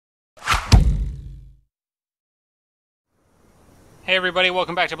Hey everybody,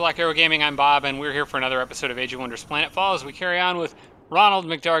 welcome back to Black Arrow Gaming. I'm Bob, and we're here for another episode of Age of Wonders Planetfall as we carry on with Ronald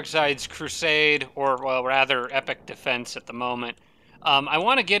McDarkside's crusade, or, well, rather, epic defense at the moment. I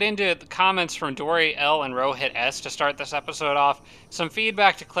want to get into the comments from Dory L and Rohit S to start this episode off. Some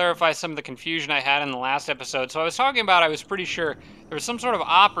feedback to clarify some of the confusion I had in the last episode. So I was talking about I was pretty sure there was some sort of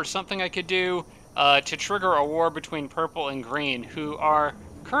op or something I could do to trigger a war between Purple and Green, who are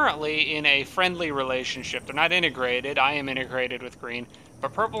currently in a friendly relationship. They're not integrated. I am integrated with Green,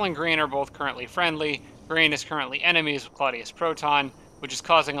 but Purple and Green are both currently friendly. Green is currently enemies with Claudius Proton, which is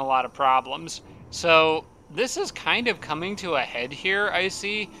causing a lot of problems. So this is kind of coming to a head here, I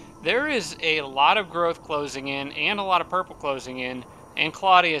see. There is a lot of growth closing in and a lot of purple closing in, and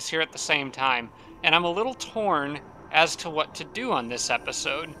Claudius here at the same time. And I'm a little torn as to what to do on this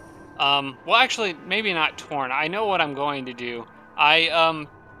episode. Well, actually, maybe not torn. I know what I'm going to do.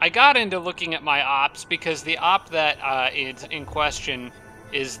 I got into looking at my ops because the op that is in question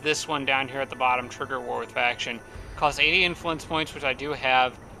is this one down here at the bottom, Trigger War with Faction. Costs 80 influence points, which I do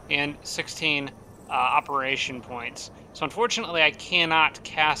have, and 16 operation points. So unfortunately, I cannot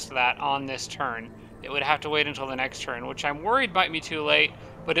cast that on this turn. It would have to wait until the next turn, which I'm worried might be too late,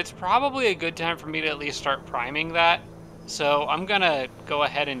 but it's probably a good time for me to at least start priming that. So I'm gonna go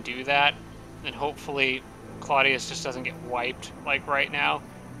ahead and do that, and hopefully Claudius just doesn't get wiped like right now.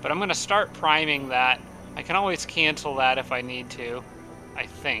 But I'm going to start priming that. I can always cancel that if I need to, I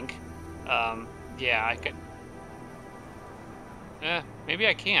think. Yeah, I could... maybe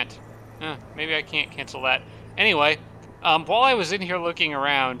I can't. Maybe I can't cancel that. Anyway, while I was in here looking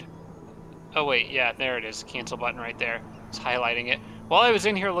around... Oh wait, yeah, there it is. Cancel button right there. It's highlighting it. While I was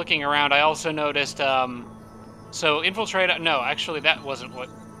in here looking around, I also noticed... So, infiltrate... No, actually, that wasn't what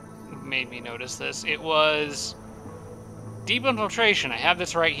made me notice this. It was deep infiltration. I have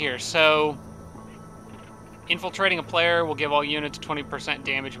this right here. So infiltrating a player will give all units 20%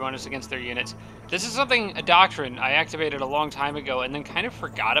 damage bonus against their units. This is something, a doctrine I activated a long time ago and then kind of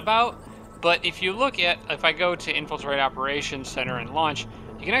forgot about. But if you look at, if I go to Infiltrate Operations Center and launch,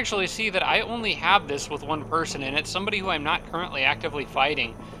 you can actually see that I only have this with one person, and it's somebody who I'm not currently actively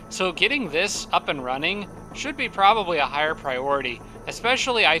fighting. So getting this up and running should be probably a higher priority,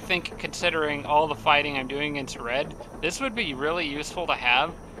 especially I think considering all the fighting I'm doing against Red. This would be really useful to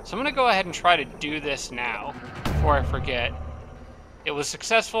have. So I'm going to go ahead and try to do this now before I forget. It was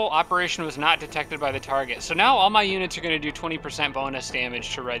successful. Operation was not detected by the target. So now all my units are going to do 20% bonus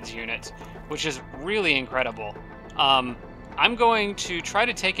damage to Red's units, which is really incredible. I'm going to try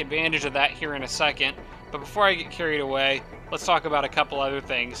to take advantage of that here in a second, but before I get carried away, let's talk about a couple other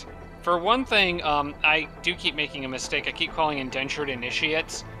things. For one thing, I do keep making a mistake. I keep calling indentured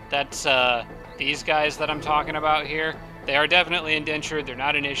initiates. That's these guys that I'm talking about here. They are definitely indentured. They're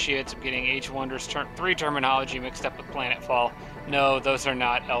not initiates. I'm getting Age of Wonders 3 terminology mixed up with Planetfall. No, those are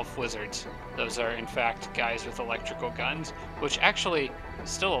not elf wizards. Those are, in fact, guys with electrical guns, which actually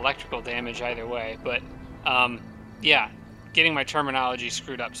still electrical damage either way. But, yeah, getting my terminology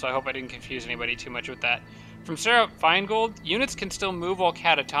screwed up, so I hope I didn't confuse anybody too much with that. From Sarah Feingold, units can still move while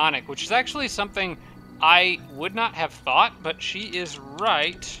catatonic, which is actually something I would not have thought, but she is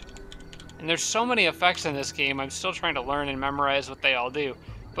right. And there's so many effects in this game, I'm still trying to learn and memorize what they all do.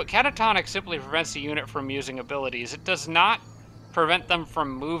 But catatonic simply prevents the unit from using abilities. It does not prevent them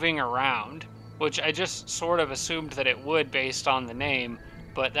from moving around, which I just sort of assumed that it would based on the name,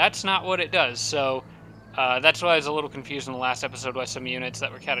 but that's not what it does. So that's why I was a little confused in the last episode why some units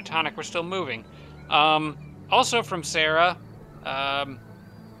that were catatonic were still moving. Also from Sarah,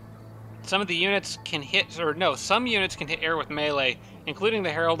 some of the units can hit, or no, some units can hit air with melee, including the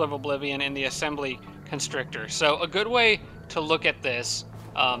Herald of Oblivion and the Assembly Constrictor. So a good way to look at this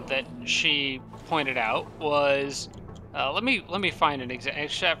that she pointed out was, let me find an example.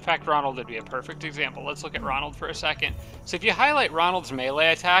 In fact, Ronald would be a perfect example. Let's look at Ronald for a second. So if you highlight Ronald's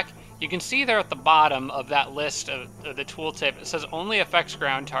melee attack, you can see there at the bottom of that list of the tooltip, it says only affects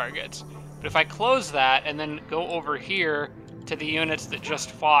ground targets. But if I close that and then go over here to the units that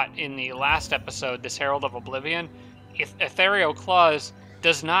just fought in the last episode, this Herald of Oblivion, Ethereal Claws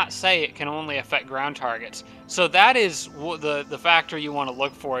does not say it can only affect ground targets. So that is the factor you want to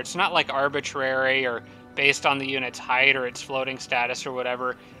look for. It's not like arbitrary or based on the unit's height or its floating status or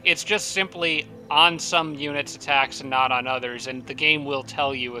whatever. It's just simply on some units' attacks and not on others, and the game will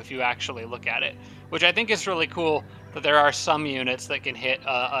tell you if you actually look at it, which I think is really cool that there are some units that can hit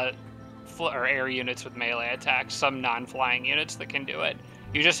or air units with melee attacks, some non-flying units that can do it.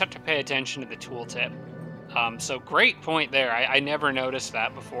 You just have to pay attention to the tooltip. So great point there. I never noticed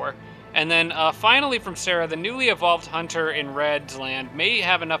that before. And then finally from Sarah, the newly evolved hunter in Red's land may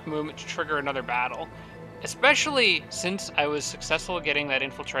have enough movement to trigger another battle. especially since I was successful at getting that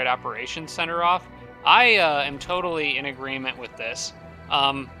Infiltrate Operations Center off. I am totally in agreement with this.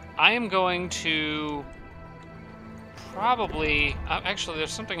 I am going to probably... actually,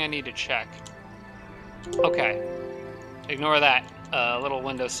 there's something I need to check. Okay. Ignore that little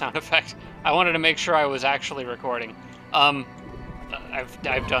Windows sound effect. I wanted to make sure I was actually recording. I've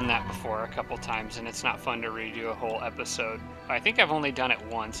done that before a couple times, and it's not fun to redo a whole episode. I think I've only done it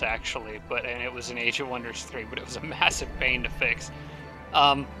once, actually, and it was in Age of Wonders 3, but it was a massive pain to fix.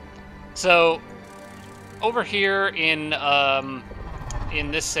 So, over here in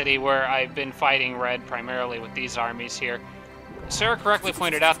this city where I've been fighting Red primarily with these armies here, Sarah correctly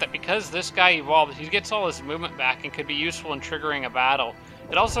pointed out that because this guy evolved, he gets all his movement back and could be useful in triggering a battle.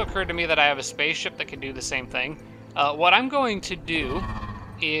 It also occurred to me that I have a spaceship that can do the same thing. What I'm going to do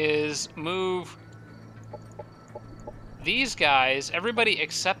is move these guys, everybody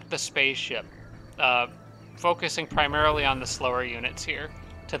except the spaceship, focusing primarily on the slower units here,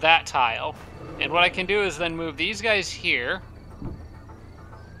 to that tile. And what I can do is then move these guys here.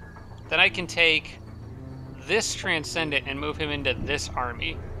 Then I can take this Transcendent and move him into this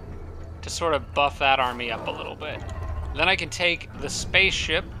army to sort of buff that army up a little bit. Then I can take the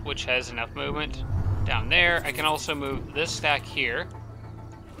spaceship, which has enough movement, down there. I can also move this stack here.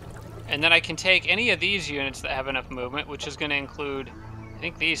 And then I can take any of these units that have enough movement, which is going to include, I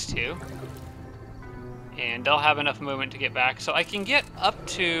think, these two. And they'll have enough movement to get back. So I can get up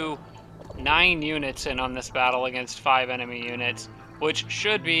to 9 units in on this battle against 5 enemy units, which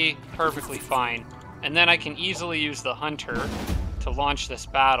should be perfectly fine. And then I can easily use the Hunter to launch this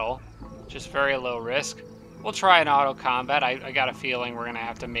battle, which is very low risk. We'll try an auto combat. I got a feeling we're going to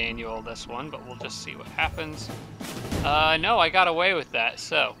have to manual this one, but we'll just see what happens. No, I got away with that,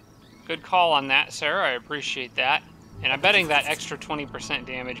 so good call on that, Sarah. I appreciate that. And I'm betting that extra 20%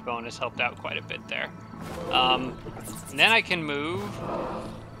 damage bonus helped out quite a bit there. And then I can move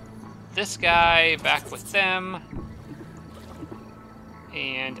this guy back with them.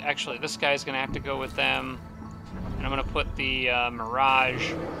 And actually, this guy's going to have to go with them. And I'm going to put the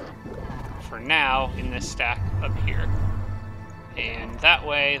Mirage, for now, in this stack up here. And that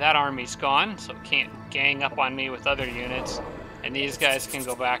way, that army's gone, so it can't gang up on me with other units. And these guys can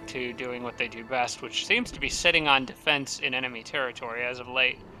go back to doing what they do best, which seems to be sitting on defense in enemy territory as of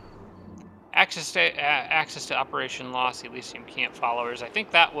late. Access to Operation Lost Elysium Camp followers. I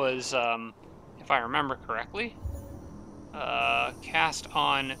think that was, if I remember correctly, cast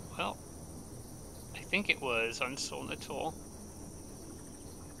on, well, I think it was on Solnatool.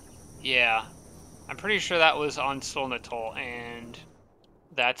 Yeah, I'm pretty sure that was on Solnatool, and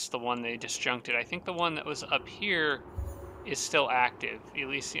that's the one they disjuncted. I think the one that was up here is still active,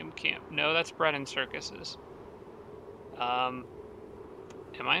 Elysium Camp. No, that's Bread and Circuses.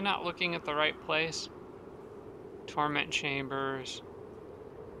 Am I not looking at the right place? Torment Chambers.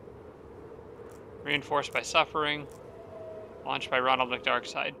 Reinforced by Suffering. Launched by Ronald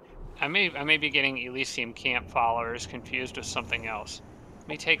McDarkside. I may be getting Elysium Camp followers confused with something else. Let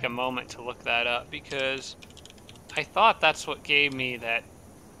me take a moment to look that up, because I thought that's what gave me that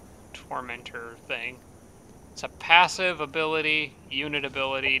Tormentor thing. It's a passive ability, unit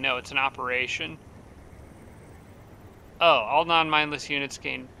ability. No, it's an operation. Oh, all non-mindless units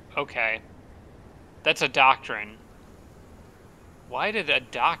gain... Okay. That's a doctrine. Why did a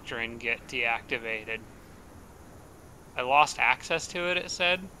doctrine get deactivated? I lost access to it, it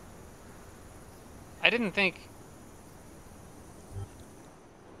said? I didn't think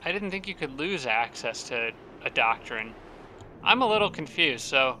you could lose access to a doctrine. I'm a little confused,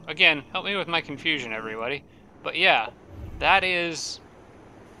 so again, help me with my confusion, everybody. But yeah, that is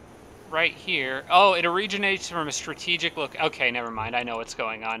right here. Oh, it originates from a strategic look. Okay, never mind. I know what's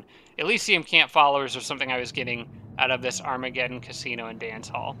going on. Elysium Camp followers are something I was getting out of this Armageddon Casino and Dance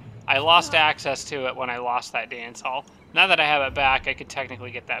Hall. I lost access to it when I lost that dance hall. Now that I have it back, I could technically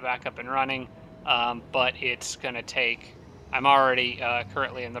get that back up and running, but it's going to take... I'm already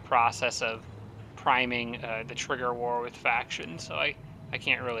currently in the process of priming the trigger war with factions, so I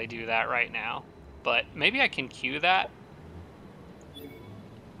can't really do that right now. But maybe I can queue that.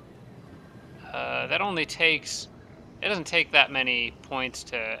 That only takes... It doesn't take that many points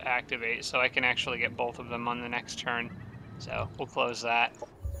to activate, so I can actually get both of them on the next turn. So we'll close that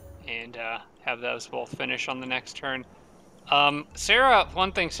and have those both finish on the next turn. Sarah,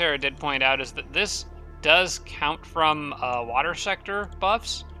 one thing Sarah did point out is that this does count from water sector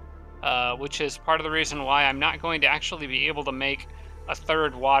buffs, which is part of the reason why I'm not going to actually be able to make a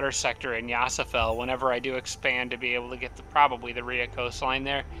third water sector in Yasafel whenever I do expand to be able to get probably the Rhea coastline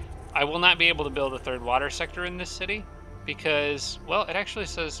there. I will not be able to build a third water sector in this city because, well, it actually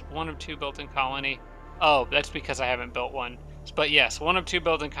says 1 of 2 built in colony. Oh, that's because I haven't built one. But yes, 1 of 2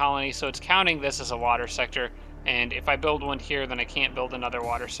 building colonies, so it's counting this as a water sector. And if I build one here, then I can't build another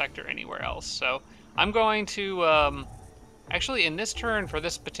water sector anywhere else. So I'm going to, actually in this turn for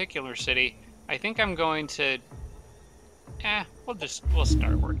this particular city, I think I'm going to, we'll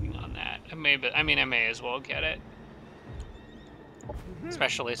start working on that. I may as well get it.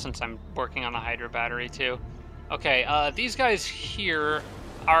 Especially since I'm working on the hydro battery too. Okay, these guys here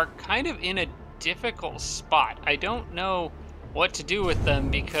are kind of in a difficult spot. I don't know what to do with them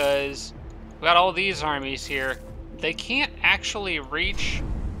because we got all these armies here. They can't actually reach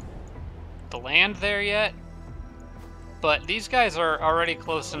the land there yet, but these guys are already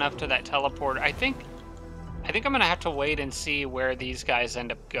close enough to that teleport. I think I'm gonna have to wait and see where these guys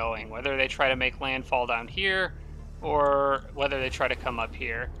end up going, whether they try to make landfall down here or whether they try to come up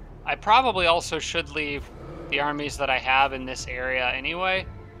here. I probably also should leave the armies that I have in this area anyway,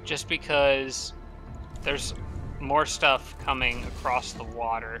 just because there's more stuff coming across the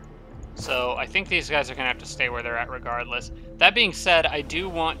water. So I think these guys are gonna have to stay where they're at regardless. That being said, I do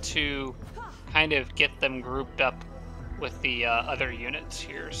want to kind of get them grouped up with the other units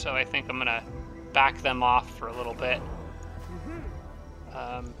here. So I think I'm gonna back them off for a little bit.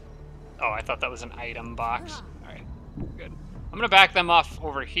 Oh, I thought that was an item box. All right, good. I'm gonna back them off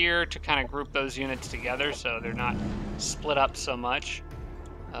over here to kind of group those units together so they're not split up so much.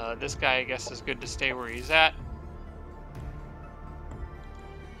 This guy, I guess, is good to stay where he's at.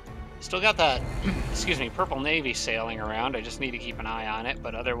 Still got that, excuse me, Purple Navy sailing around. I just need to keep an eye on it,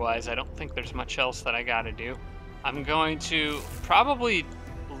 but otherwise I don't think there's much else that I gotta do. I'm going to probably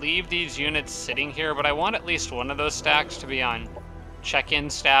leave these units sitting here, but I want at least one of those stacks to be on check-in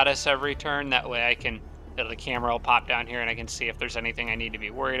status every turn. That way I can, the camera will pop down here and I can see if there's anything I need to be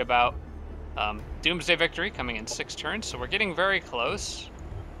worried about. Doomsday Victory coming in 6 turns, so we're getting very close.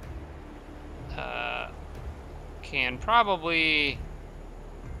 Can probably...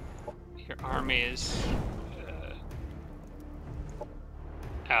 Your army is...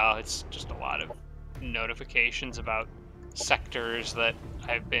 oh, it's just a lot of notifications about sectors that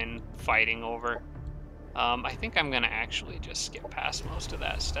I've been fighting over. I think I'm gonna actually just skip past most of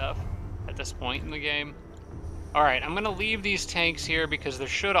that stuff at this point in the game. All right, I'm gonna leave these tanks here because there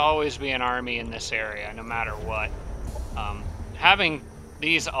should always be an army in this area, no matter what. Having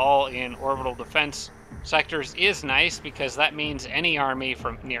these all in orbital defense sectors is nice because that means any army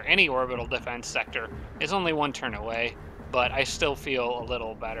from near any orbital defense sector is only 1 turn away, but I still feel a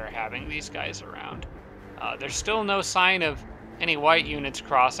little better having these guys around. There's still no sign of any white units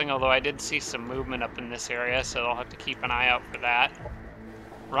crossing, although I did see some movement up in this area, so I'll have to keep an eye out for that.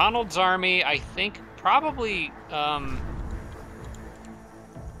 Ronald's army, I think, probably, I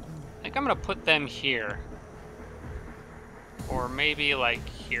think I'm gonna put them here. Or maybe, like,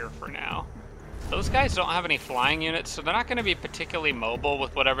 here for now. Those guys don't have any flying units, so they're not gonna be particularly mobile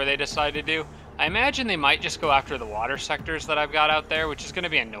with whatever they decide to do. I imagine they might just go after the water sectors that I've got out there, which is gonna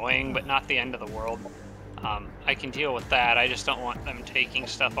be annoying, but not the end of the world. I can deal with that. I just don't want them taking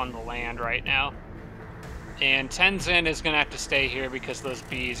stuff on the land right now. And Tenzin is going to have to stay here because those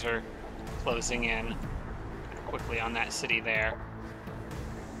bees are closing in quickly on that city there.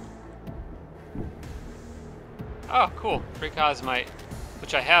 Oh, cool. Free Cosmite,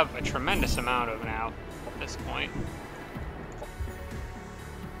 which I have a tremendous amount of now at this point.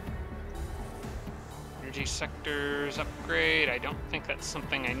 Energy sectors upgrade. I don't think that's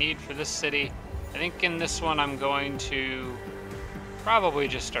something I need for this city. I think in this one I'm going to probably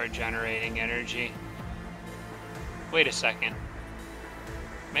just start generating energy. Wait a second.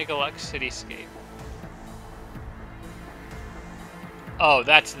 Megalux Cityscape. Oh,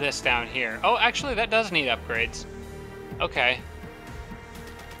 that's this down here. Oh, actually that does need upgrades. Okay.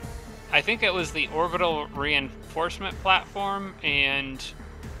 I think it was the orbital reinforcement platform and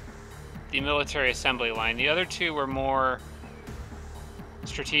the military assembly line. The other two were more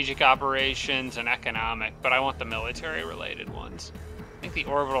strategic operations and economic, but I want the military related ones. I think the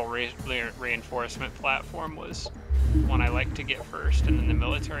orbital reinforcement platform was one I like to get first, and then the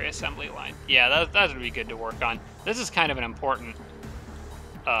military assembly line. Yeah, that would be good to work on. This is kind of an important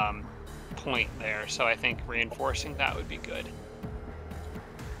point there, so I think reinforcing that would be good.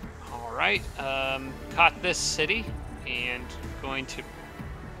 All right, caught this city, and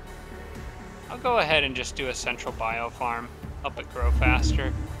I'll go ahead and just do a central biofarm. Help it grow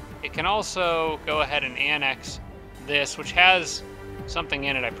faster. It can also go ahead and annex this, which has something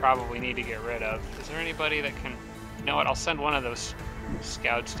in it I probably need to get rid of. Is there anybody that can... You know what, I'll send one of those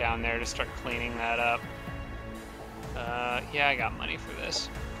scouts down there to start cleaning that up. Yeah, I got money for this.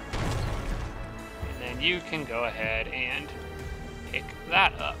 And then you can go ahead and pick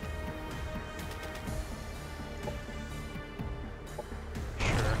that up.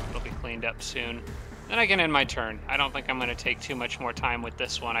 cleaned up soon. Then I can end my turn. I don't think I'm going to take too much more time with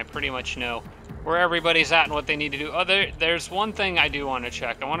this one. I pretty much know where everybody's at and what they need to do. Oh, there's one thing I do want to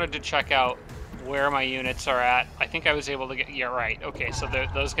check. I wanted to check out where my units are at. I think I was able to get... Yeah, right. Okay, so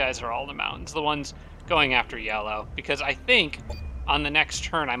those guys are all in the mountains. The ones going after yellow. Because I think on the next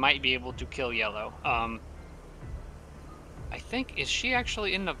turn I might be able to kill yellow. I think... Is she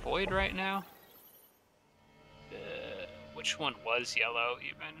actually in the void right now? Which one was yellow,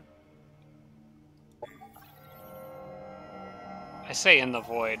 even? I say in the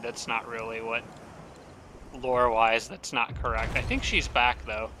void. That's not really what... Lore-wise, that's not correct. I think she's back,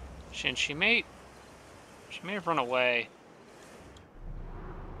 though. She may have run away.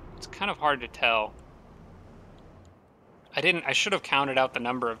 It's kind of hard to tell. I should have counted out the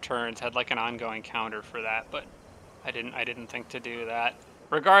number of turns, had like an ongoing counter for that, but I didn't think to do that.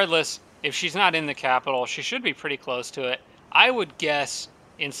 Regardless, if she's not in the capital, she should be pretty close to it. I would guess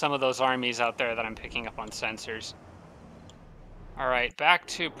in some of those armies out there that I'm picking up on sensors. Alright, back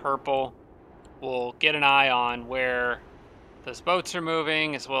to purple. We'll get an eye on where those boats are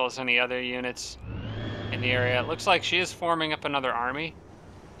moving, as well as any other units in the area. It looks like she is forming up another army.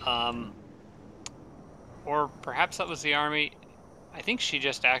 Or perhaps that was the army. I think she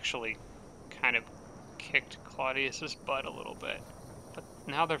just actually kind of kicked Claudius's butt a little bit. But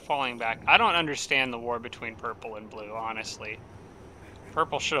now they're falling back. I don't understand the war between purple and blue, honestly.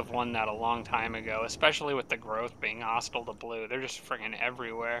 Purple should have won that a long time ago, especially with the growth being hostile to blue. They're just friggin'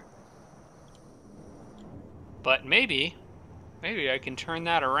 everywhere. But maybe I can turn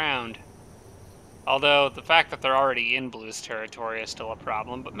that around. Although the fact that they're already in blue's territory is still a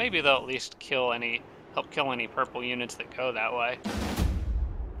problem, but maybe they'll at least help kill any purple units that go that way.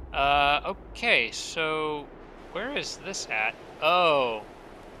 Okay, so where is this at? Oh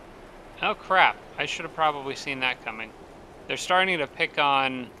crap, I should have probably seen that coming. They're starting to pick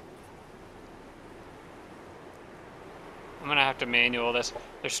on... I'm gonna have to manual this.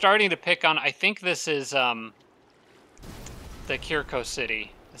 They're starting to pick on, I think this is the Kirko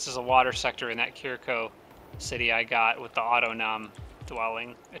city. This is a water sector in that Kirko city I got with the Autonom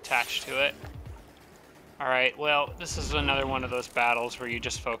dwelling attached to it. Alright, well, this is another one of those battles where you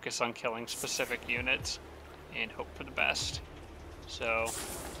just focus on killing specific units and hope for the best. So,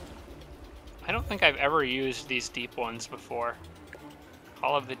 I don't think I've ever used these deep ones before.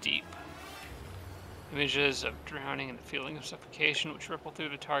 Call of the Deep. Images of drowning and the feeling of suffocation which ripple through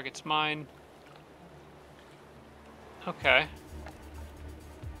the target's mind. Okay.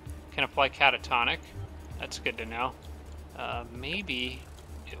 Can apply catatonic. That's good to know. Maybe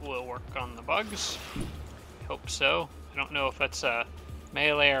it will work on the bugs. Hope so. I don't know if that's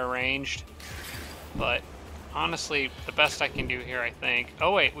melee or ranged, but honestly, the best I can do here, I think.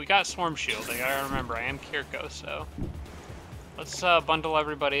 Oh wait, we got Swarm Shield. I gotta remember, I am Kirko, so let's bundle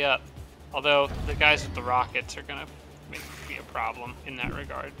everybody up. Although the guys with the rockets are gonna be a problem in that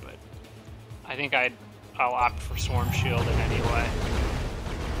regard, but I think I'll opt for Swarm Shield in any way.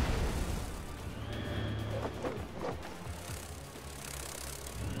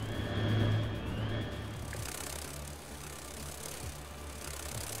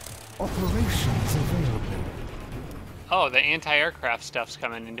 Operations available. Oh, the anti-aircraft stuff's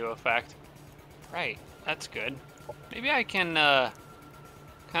coming into effect. Right, that's good. Maybe I can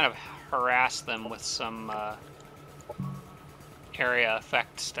kind of harass them with some area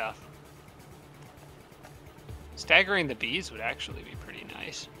effect stuff. Staggering the bees would actually be pretty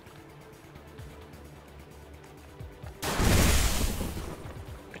nice.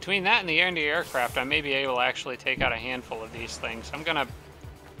 Between that and the anti-aircraft, I may be able to actually take out a handful of these things. I'm gonna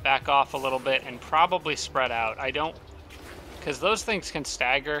back off a little bit and probably spread out. I don't, because those things can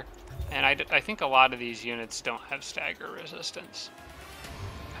stagger, and I think a lot of these units don't have stagger resistance.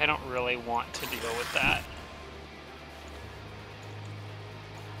 I don't really want to deal with that.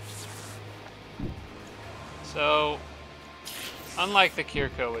 So, unlike the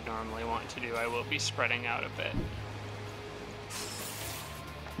Kirko would normally want to do, I will be spreading out a bit.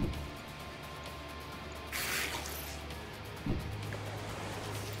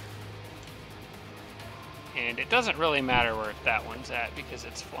 And it doesn't really matter where that one's at because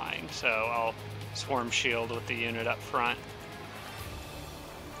it's flying, so I'll Swarm Shield with the unit up front.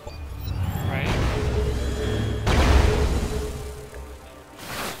 Right.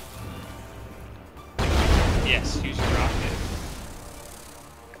 Yes, use your rocket.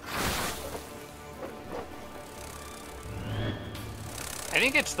 I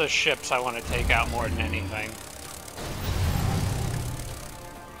think it's the ships I want to take out more than anything.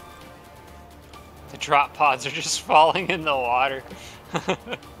 The drop pods are just falling in the water.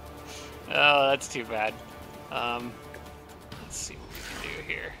 Oh, that's too bad. Let's see what we can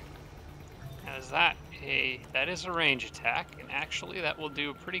do here. Now is that is a range attack, and actually that will do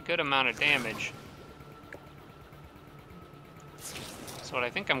a pretty good amount of damage. So what I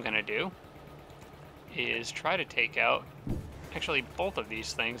think I'm gonna do is try to take out actually both of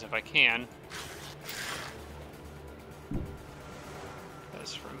these things if I can.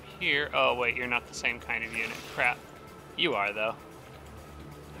 Because from here, oh wait, you're not the same kind of unit. Crap. You are though.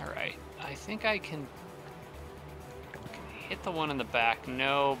 Alright, I think I can hit the one in the back.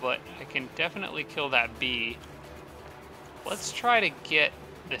 No, but I can definitely kill that bee. Let's try to get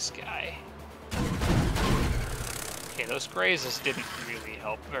this guy. Okay, those grazes didn't really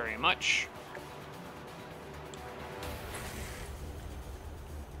help very much.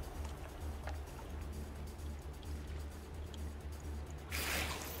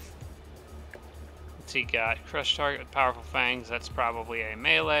 Let's see, got crush target with powerful fangs. That's probably a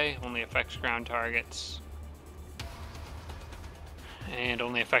melee. Only affects ground targets. And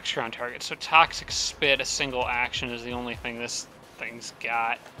only affects ground targets. So toxic spit, a single action, is the only thing this thing's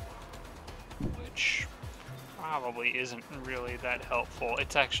got, which probably isn't really that helpful.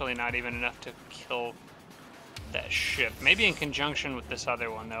 It's actually not even enough to kill that ship. Maybe in conjunction with this other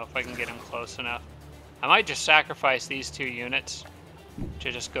one, though, if I can get him close enough. I might just sacrifice these 2 units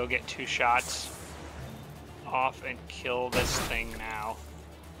to just go get 2 shots off and kill this thing now.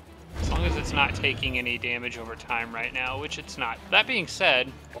 As long as it's not taking any damage over time right now, which it's not. That being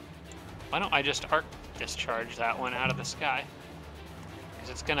said, why don't I just arc discharge that one out of the sky? Because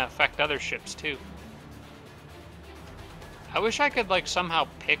it's going to affect other ships too. I wish I could like somehow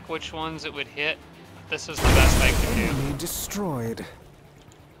pick which ones it would hit, but this is the best I can do. Enemy destroyed.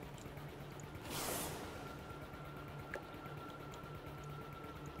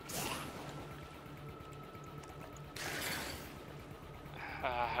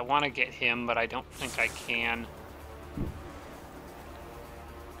 I want to get him, but I don't think I can.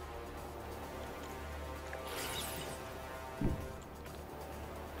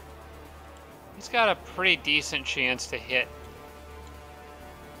 He's got a pretty decent chance to hit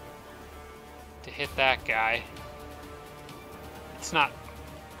that guy. It's not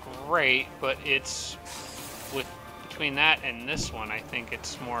great, but it's between that and this one, I think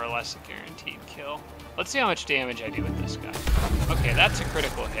it's more or less a guaranteed kill. Let's see how much damage I do with this guy. Okay, that's a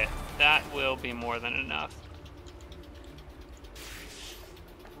critical hit. That will be more than enough.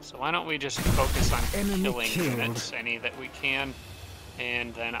 So why don't we just focus on killing units, any that we can,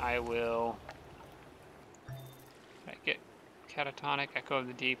 and then I will get catatonic, Echo of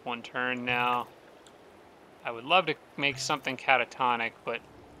the Deep, 1 turn now. I would love to make something catatonic, but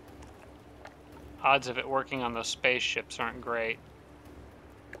odds of it working on those spaceships aren't great.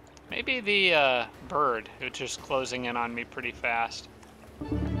 Maybe the bird, which is closing in on me pretty fast.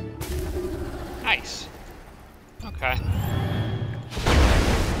 Nice. Okay.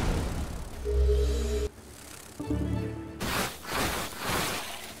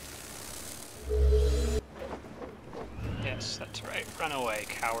 Yes, that's right. Run away,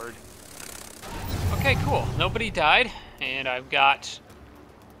 coward. Okay, cool. Nobody died, and I've got...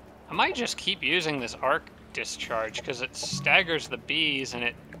 I might just keep using this arc discharge, because it staggers the bees, and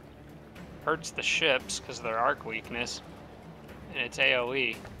it hurts the ships, because of their arc weakness. And it's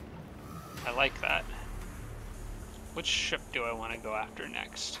AoE. I like that. Which ship do I want to go after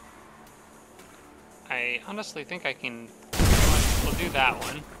next? I honestly think I can... We'll do that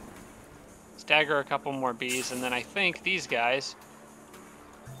one. Stagger a couple more bees, and then I think these guys,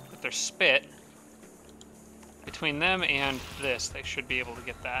 with their spit, between them and this, they should be able to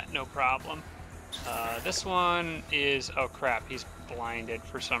get that, no problem. This one is... Oh crap, he's blinded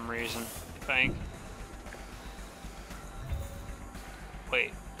for some reason, I think.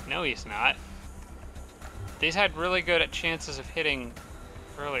 Wait, no he's not. These had really good chances of hitting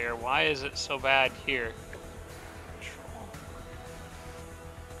earlier. Why is it so bad here? Control.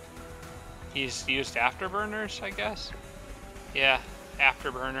 He's used afterburners, I guess? Yeah,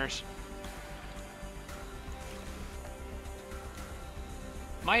 afterburners.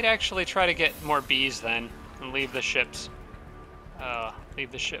 Might actually try to get more bees then, and leave the ships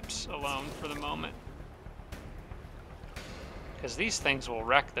alone for the moment. Because these things will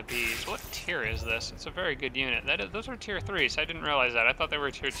wreck the bees. What tier is this? It's a very good unit. Those are tier 3s. I didn't realize that. I thought they were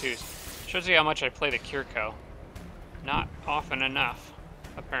tier 2s. Shows you how much I play the Kirko. Not often enough,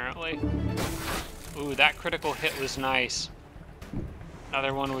 apparently. Ooh, that critical hit was nice.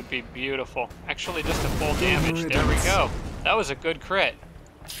 Another one would be beautiful. Actually, just a full damage. There we go. That was a good crit.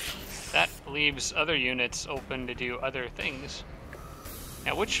 That leaves other units open to do other things.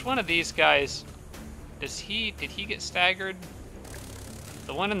 Now, which one of these guys did he get staggered?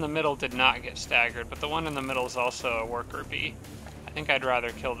 The one in the middle did not get staggered, but the one in the middle is also a worker bee. I think I'd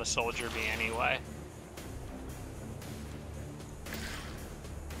rather kill the soldier bee anyway.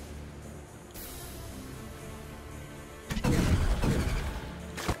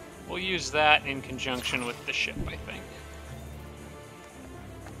 We'll use that in conjunction with the ship, I think.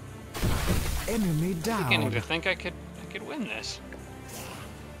 Enemy down. I'm beginning to think I could win this.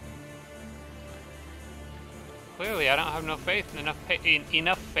 Clearly, I don't have enough faith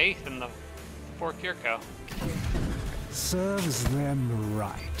in the Fort Kirko. Serves them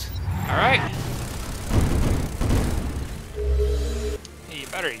right. All right. Hey, you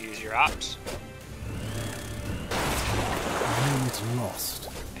better use your ops. Unit lost.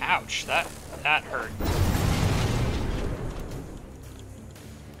 Ouch! That hurt.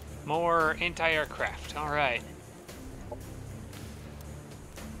 More anti-aircraft. All right.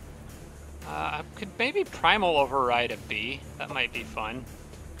 I could maybe primal override a bee. That might be fun.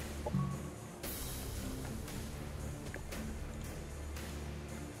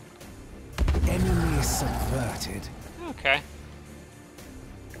 Enemy subverted. Okay.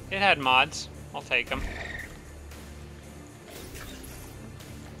 It had mods. I'll take them.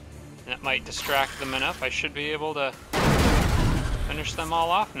 That might distract them enough. I should be able to finish them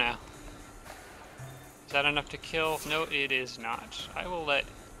all off now. Is that enough to kill? No, it is not. I will let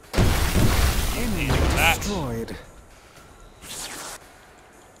Enemy do that. destroyed.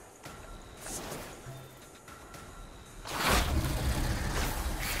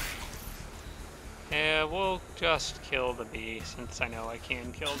 Yeah, we'll just kill the bee, since I know I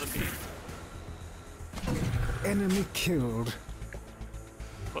can kill the bee. Enemy killed.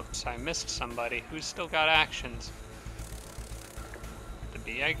 Whoops, I missed somebody. Who's still got actions? The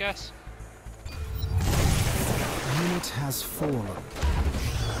bee, I guess? Unit has fallen.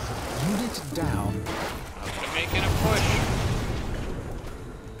 Unit down. Okay, making a push.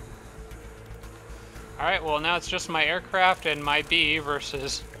 Alright, well now it's just my aircraft and my bee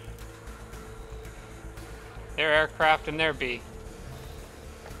versus their aircraft and their bee.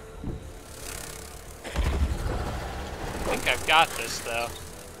 I think I've got this, though.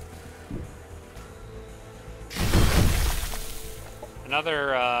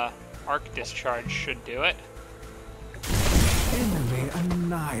 Another arc discharge should do it. Enemy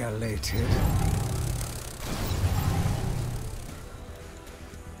annihilated.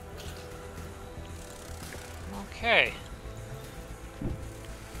 Okay.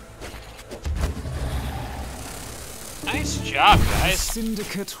 Nice job, guys.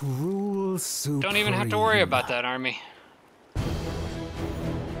 Syndicate rules supreme. Don't even have to worry about that army.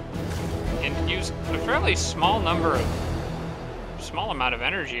 And use a fairly small amount of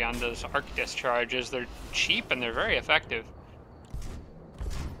energy on those arc discharges. They're cheap and they're very effective.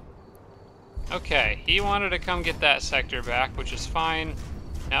 Okay, he wanted to come get that sector back, which is fine.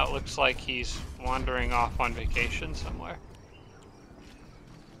 Now it looks like he's wandering off on vacation somewhere.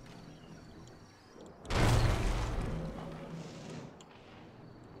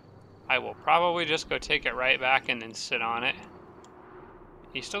 I will probably just go take it right back and then sit on it.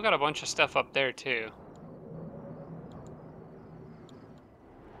 He's still got a bunch of stuff up there too.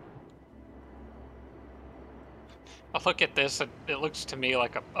 Oh, look at this. It looks to me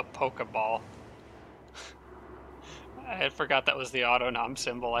like a Pokeball. I forgot that was the Autonom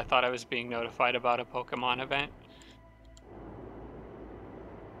symbol. I thought I was being notified about a Pokemon event.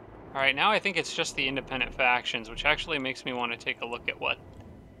 Alright, now I think it's just the independent factions, which actually makes me want to take a look at what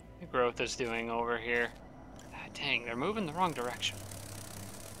the growth is doing over here. Ah, dang, they're moving the wrong direction.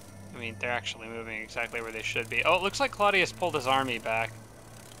 I mean, they're actually moving exactly where they should be. Oh, it looks like Claudius pulled his army back,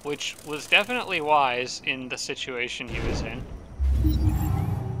 which was definitely wise in the situation he was in.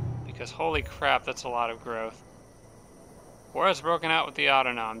 Because holy crap, that's a lot of growth. War has broken out with the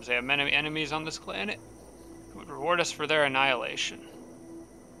Autonoms. They have many enemies on this planet who would reward us for their annihilation.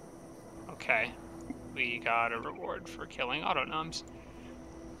 Okay, we got a reward for killing Autonoms.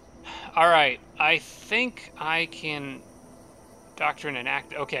 Alright, I think I can doctrine and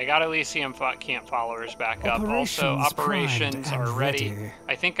act. Okay, I got Elysium camp followers back up. Also, operations are ready.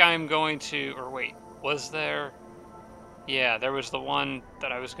 I think I'm going to, or wait, was there? Yeah, there was the one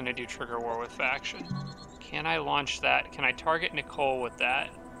that I was going to do trigger war with faction. Can I launch that? Can I target Nicole with that?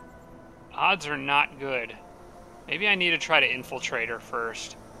 Odds are not good. Maybe I need to try to infiltrate her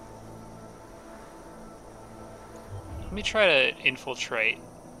first. Let me try to infiltrate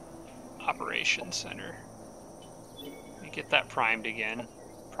Operations Center. Let me get that primed again.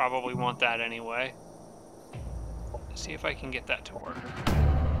 Probably want that anyway. Let's see if I can get that to work.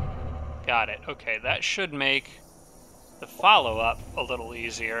 Got it. Okay, that should make the follow-up a little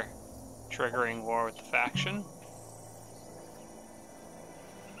easier. Triggering war with the faction.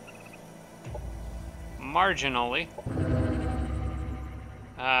 Marginally.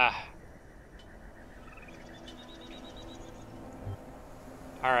 Ah.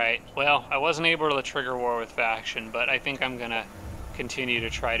 Alright, well, I wasn't able to trigger war with faction, but I think I'm gonna continue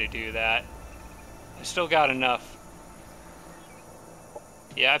to try to do that. I still got enough.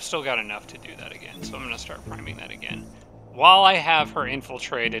 Yeah, I've still got enough to do that again, so I'm gonna start priming that again. While I have her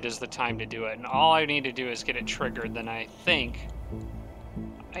infiltrated is the time to do it, and all I need to do is get it triggered, then I think...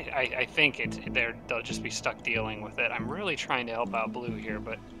 I think they'll just be stuck dealing with it. I'm really trying to help out Blue here,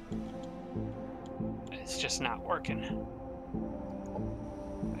 but it's just not working.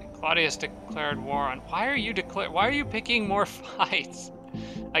 Claudius declared war on... Why are you picking more fights?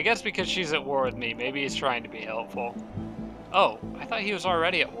 I guess because she's at war with me. Maybe he's trying to be helpful. Oh, I thought he was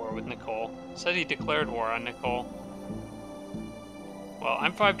already at war with Nicole. Said he declared war on Nicole. Well,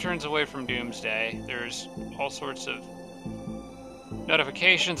 I'm 5 turns away from Doomsday. There's all sorts of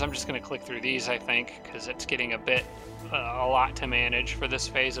notifications. I'm just going to click through these, I think, because it's getting a lot to manage for this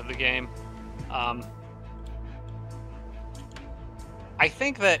phase of the game. I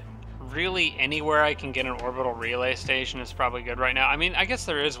think that really anywhere I can get an orbital relay station is probably good right now. I mean, I guess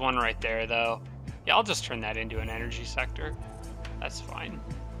there is one right there, though. Yeah, I'll just turn that into an energy sector. That's fine.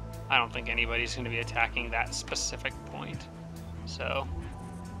 I don't think anybody's going to be attacking that specific point. So,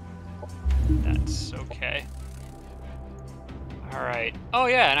 that's okay. Alright. Oh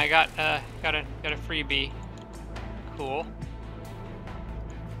yeah, and I got a freebie. Cool.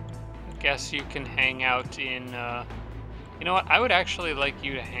 I guess you can hang out in, you know what? I would actually like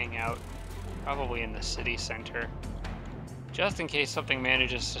you to hang out probably in the city center, just in case something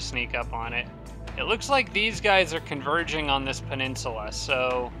manages to sneak up on it. It looks like these guys are converging on this peninsula,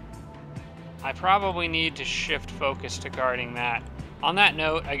 so I probably need to shift focus to guarding that. On that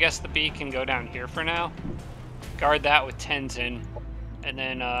note, I guess the bee can go down here for now. Guard that with Tenzin, and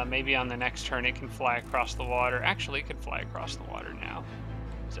then maybe on the next turn it can fly across the water. Actually, it could fly across the water now.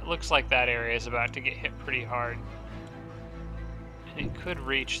 So it looks like that area is about to get hit pretty hard. And it could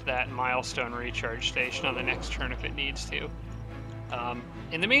reach that milestone recharge station on the next turn if it needs to.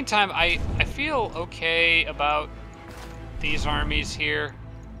 In the meantime, I feel okay about these armies here.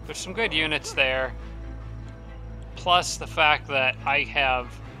 There's some good units there. Plus the fact that I have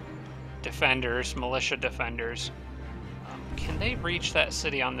defenders, militia defenders. Can they reach that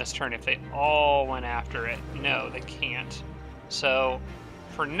city on this turn if they all went after it? No, they can't. So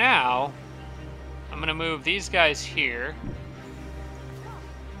for now, I'm going to move these guys here.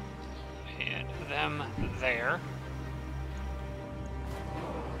 And them there.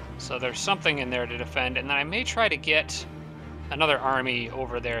 So there's something in there to defend, and then I may try to get another army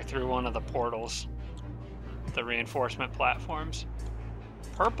over there through one of the portals, the reinforcement platforms.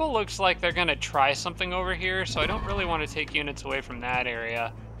 Purple looks like they're going to try something over here, so I don't really want to take units away from that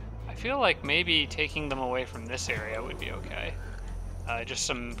area. I feel like maybe taking them away from this area would be okay. Just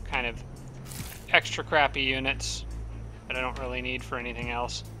some kind of extra crappy units that I don't really need for anything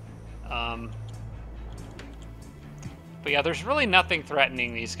else. But yeah, there's really nothing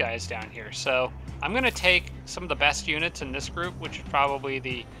threatening these guys down here. So I'm going to take some of the best units in this group, which is probably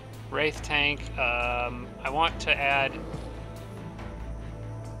the Wraith tank. I want to add...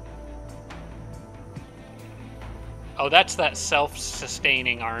 Oh, that's that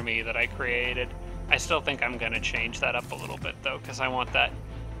self-sustaining army that I created. I still think I'm going to change that up a little bit, though, because I want that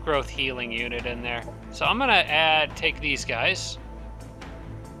growth healing unit in there. So I'm going to take these guys.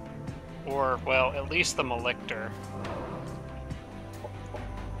 Or, well, at least the Malictor.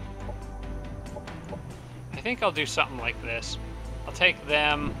 I think I'll do something like this. I'll take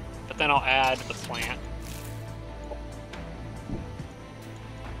them, but then I'll add the plant.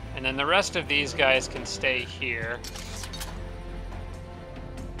 And then the rest of these guys can stay here,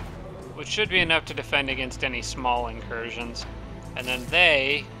 which should be enough to defend against any small incursions. And then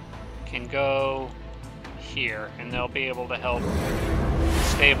they can go here, and they'll be able to help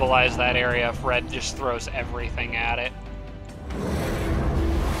stabilize that area if Red just throws everything at it.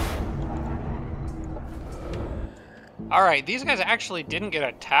 Alright, these guys actually didn't get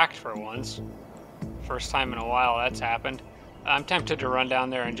attacked for once. First time in a while that's happened. I'm tempted to run down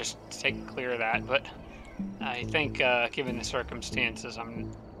there and just clear that, but I think given the circumstances,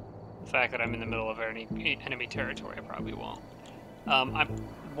 the fact that I'm in the middle of enemy territory, I probably won't.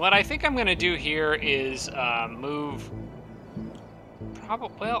 What I think I'm going to do here is move...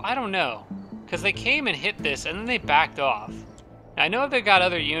 Well, I don't know, because they came and hit this, and then they backed off. Now, I know they've got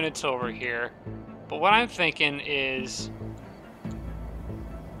other units over here, but what I'm thinking is...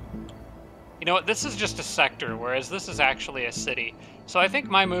 You know what, this is just a sector, whereas this is actually a city. So I think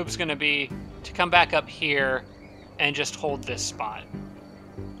my move's going to be to come back up here and just hold this spot.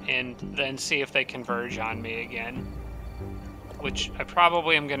 And then see if they converge on me again. which I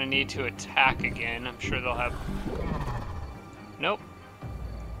probably am going to need to attack again. I'm sure they'll have... Nope.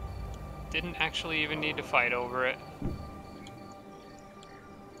 Didn't actually even need to fight over it.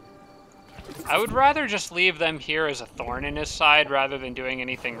 I would rather just leave them here as a thorn in his side rather than doing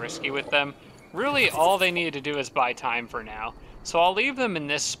anything risky with them. Really, all they need to do is buy time for now. So I'll leave them in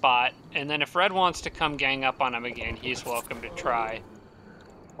this spot, and then if Red wants to come gang up on him again, he's welcome to try.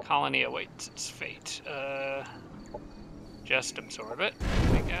 Colony awaits its fate. Just absorb it,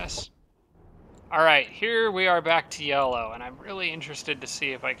 I guess. Alright, here we are back to yellow, and I'm really interested to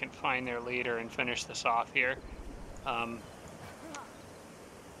see if I can find their leader and finish this off here. Got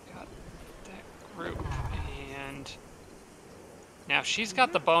that group, and now she's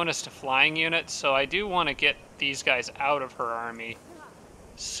got the bonus to flying units, so I do want to get these guys out of her army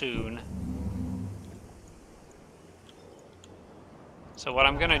soon. So what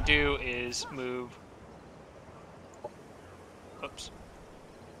I'm gonna do is move... Oops.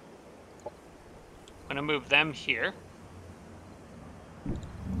 I'm gonna move them here.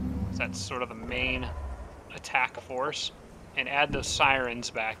 That's sort of the main attack force. And add those sirens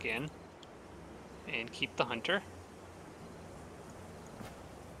back in. And keep the hunter.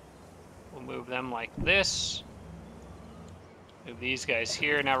 We'll move them like this. Move these guys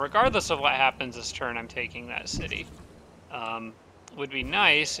here. Now, regardless of what happens this turn, I'm taking that city. Would be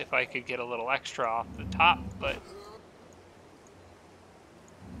nice if I could get a little extra off the top, but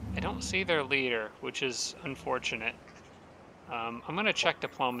I don't see their leader, which is unfortunate. I'm going to check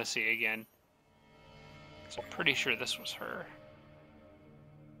diplomacy again. So I'm pretty sure this was her.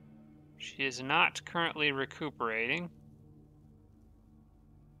 She is not currently recuperating.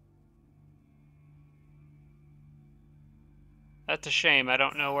 That's a shame. I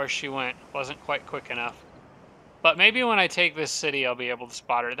don't know where she went. Wasn't quite quick enough. But maybe when I take this city, I'll be able to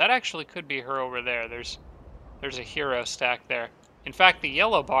spot her. That actually could be her over there. There's a hero stack there. In fact, the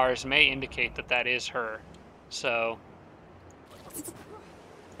yellow bars may indicate that that is her. So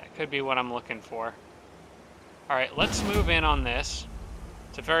that could be what I'm looking for. All right, let's move in on this.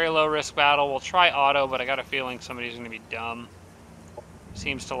 It's a very low risk battle. We'll try auto, but I got a feeling somebody's going to be dumb.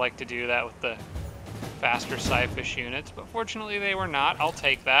 Seems to like to do that with the faster Psyfish units, but fortunately they were not. I'll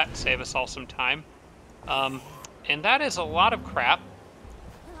take that, save us all some time. And that is a lot of crap.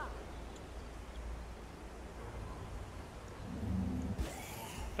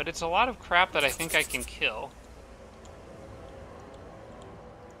 But it's a lot of crap that I think I can kill.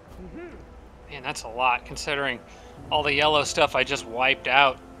 Man, that's a lot, considering all the yellow stuff I just wiped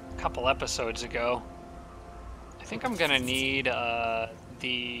out a couple episodes ago. I think I'm gonna need I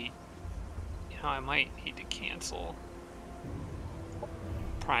might need to cancel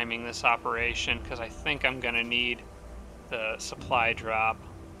priming this operation, because I think I'm gonna need the supply drop.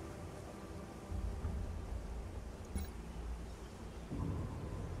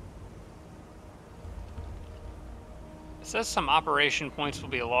 It says some operation points will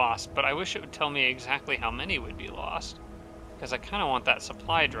be lost, but I wish it would tell me exactly how many would be lost, because I kind of want that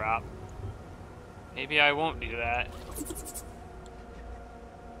supply drop. Maybe I won't do that.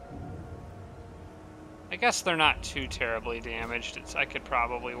 I guess they're not too terribly damaged. I could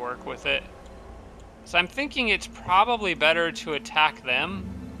probably work with it. So I'm thinking it's probably better to attack them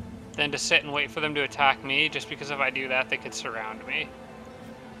than to sit and wait for them to attack me, just because if I do that, they could surround me.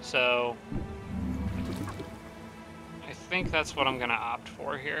 So I think that's what I'm going to opt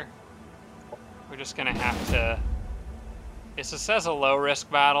for here. We're just going to have to... Yes, it says a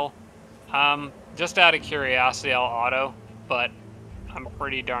low-risk battle. Just out of curiosity, I'll auto, but I'm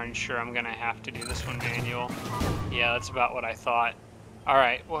pretty darn sure I'm going to have to do this one manual. Yeah, that's about what I thought.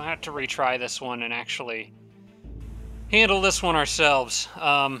 Alright, we'll have to retry this one and actually handle this one ourselves,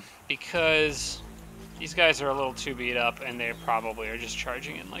 because these guys are a little too beat up and they probably are just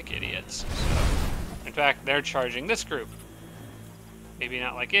charging in like idiots. So, in fact, they're charging this group. Maybe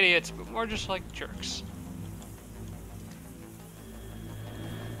not like idiots, but more just like jerks.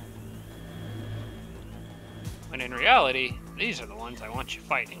 When in reality, these are the ones I want you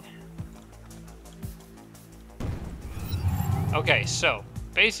fighting. Okay, so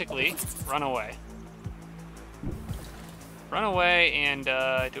basically, run away. Run away, and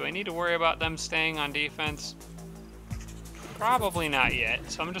do I need to worry about them staying on defense? Probably not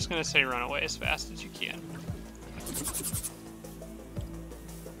yet, so I'm just going to say run away as fast as you can.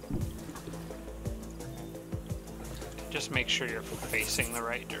 Just make sure you're facing the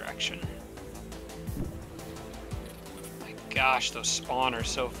right direction. My gosh, those spawn are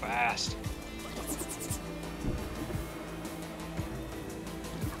so fast.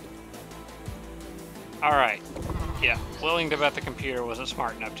 Alright. Yeah, willing to bet the computer wasn't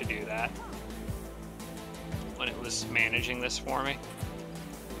smart enough to do that. when it was managing this for me.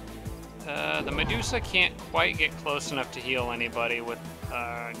 The Medusa can't quite get close enough to heal anybody with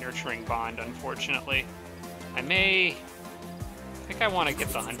Nurturing Bond, unfortunately. I think I want to get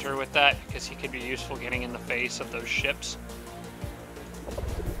the Hunter with that, because he could be useful getting in the face of those ships.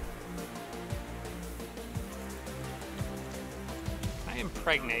 I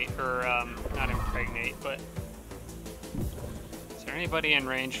impregnate, or not impregnate, but is there anybody in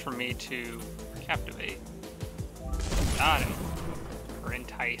range for me to captivate? Got it. Or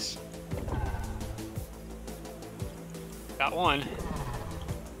entice. Got one.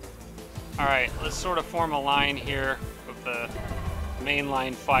 Alright, let's sort of form a line here with the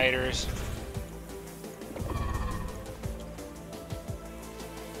mainline fighters.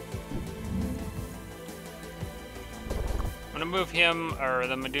 I'm gonna move him, or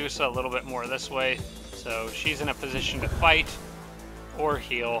the Medusa, a little bit more this way, so she's in a position to fight or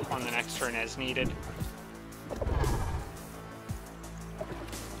heal on the next turn as needed.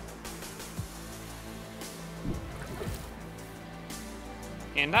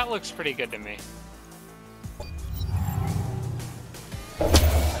 And that looks pretty good to me.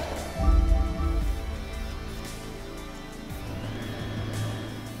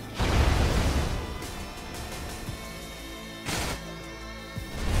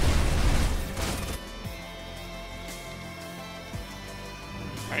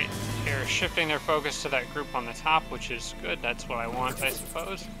 Alright, they're shifting their focus to that group on the top, which is good. That's what I want, I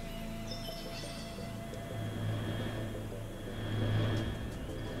suppose.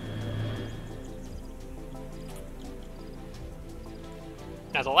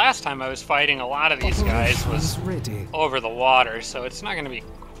 Now, the last time I was fighting a lot of these guys was over the water, so it's not going to be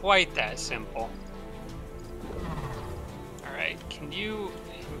quite that simple. Alright, can you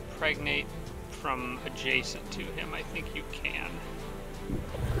impregnate from adjacent to him? I think you can.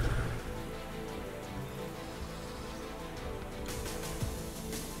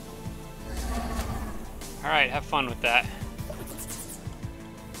 Alright, have fun with that.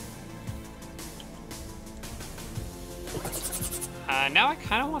 Now I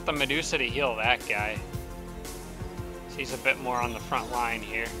kind of want the Medusa to heal that guy. So he's a bit more on the front line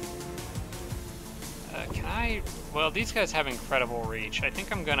here. Can I... Well, these guys have incredible reach. I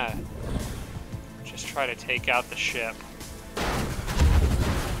think I'm gonna just try to take out the ship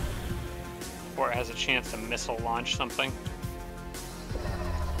before it has a chance to missile launch something.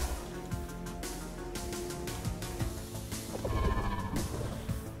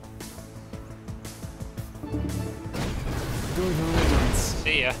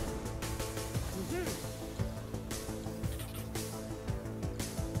 See ya.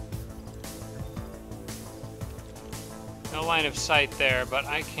 No line of sight there, but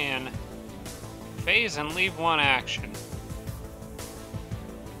I can phase and leave one action.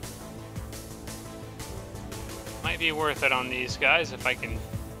 Might be worth it on these guys if I can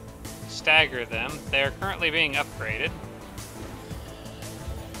stagger them. They're currently being upgraded.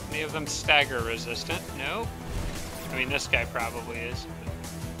 Any of them stagger resistant? No. I mean, this guy probably is.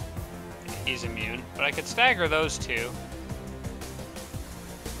 He's immune. But I could stagger those two.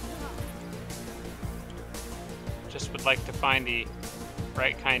 Just would like to find the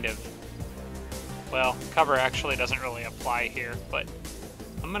right kind of... Well, cover actually doesn't really apply here, but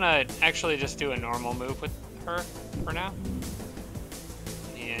I'm gonna actually just do a normal move with her for now.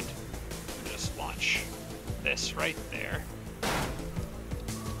 And just launch this right there.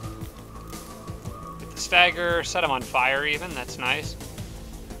 Get the stagger, set him on fire even, that's nice.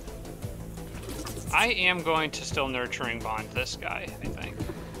 I am going to still Nurturing Bond this guy, I think.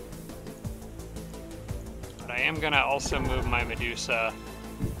 But I am going to also move my Medusa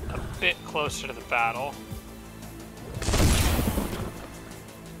a bit closer to the battle.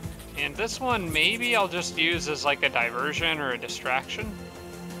 And this one, maybe I'll just use as like a diversion or a distraction.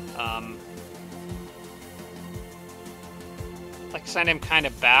 Like send him kind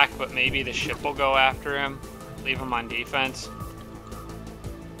of back, but maybe the ship will go after him. Leave him on defense.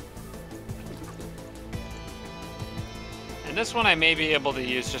 And this one I may be able to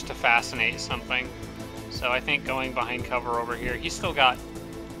use just to fascinate something. So I think going behind cover over here, he's still got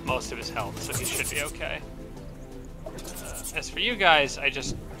most of his health, so he should be okay. As for you guys, I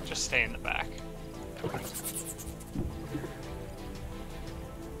just stay in the back.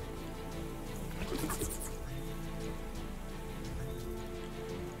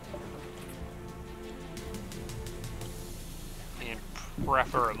 And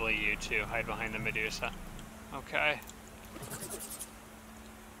preferably you two hide behind the Medusa. Okay.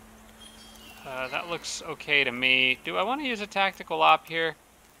 That looks okay to me. Do I want to use a tactical op here?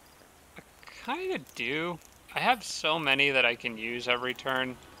 I kind of do. I have so many that I can use every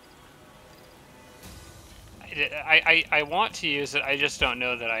turn. I I want to use it, I just don't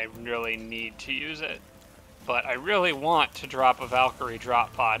know that I really need to use it. But I really want to drop a Valkyrie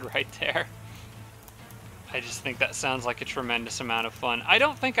drop pod right there. I just think that sounds like a tremendous amount of fun. I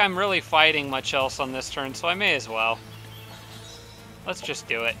don't think I'm really fighting much else on this turn, so I may as well. Let's just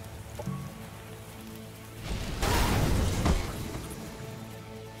do it.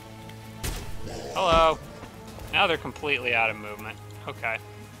 Hello. Now they're completely out of movement. Okay.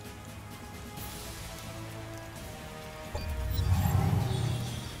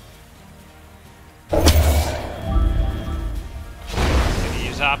 Gonna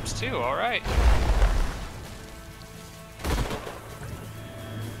use ops too, alright.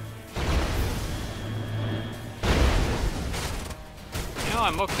 You know,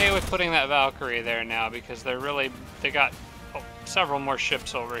 I'm okay with putting that Valkyrie there now because they got several more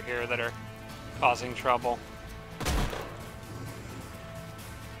ships over here that are causing trouble.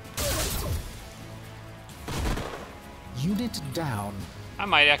 Unit down. I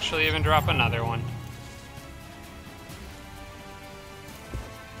might actually even drop another one.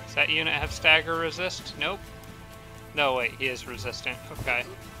 Does that unit have stagger resist? Nope. No, wait, he is resistant. Okay.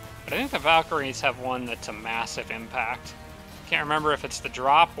 But I think the Valkyries have one that's a massive impact. Can't remember if it's the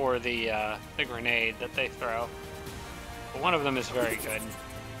drop or the grenade that they throw. But one of them is very good.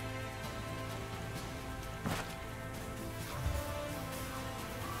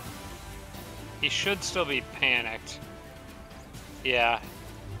 He should still be panicked. Yeah,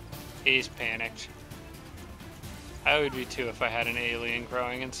 he's panicked. I would be too if I had an alien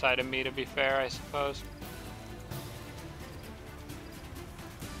growing inside of me, to be fair, I suppose.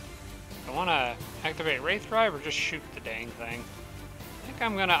 I want to activate Wraith Drive or just shoot the dang thing. I think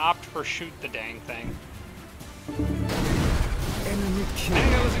I'm going to opt for shoot the dang thing. Enemy I kill.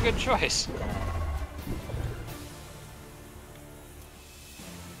 think it was a good choice.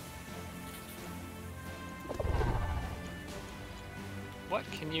 What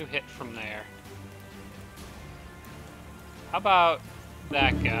can you hit from there? How about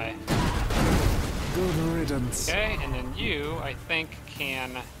that guy? Good riddance. Okay, and then you, I think,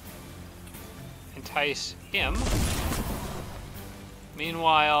 can entice him.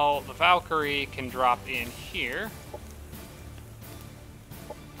 Meanwhile, the Valkyrie can drop in here.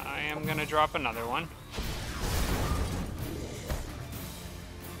 I am gonna drop another one.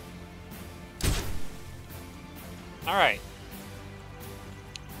 Alright.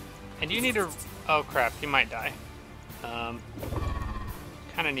 And you need to... Oh crap, he might die.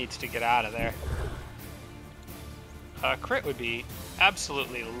 Kind of needs to get out of there. Crit would be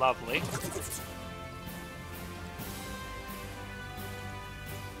absolutely lovely.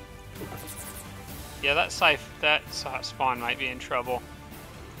 Yeah, that spawn might be in trouble.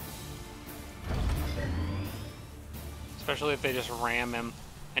 Especially if they just ram him.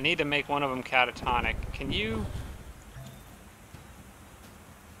 I need to make one of them catatonic. Can you...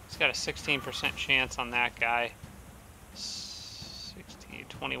 He's got a 16% chance on that guy. 16,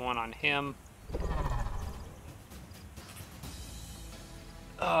 21 on him.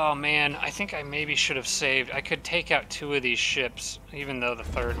 Oh man, I think I maybe should have saved. I could take out 2 of these ships, even though the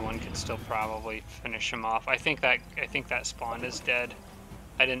third one could still probably finish him off. I think that spawn is dead.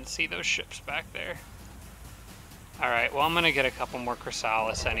 I didn't see those ships back there. Alright, well I'm gonna get a couple more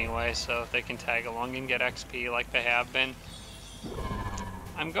Chrysalis anyway, so they can tag along and get XP like they have been.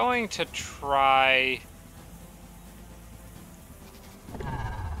 I'm going to try...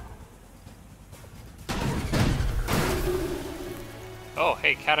 Oh,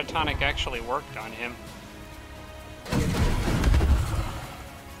 hey, Catatonic actually worked on him.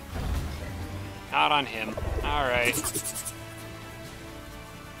 Not on him. Alright.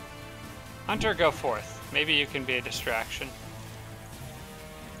 Hunter, go forth. Maybe you can be a distraction.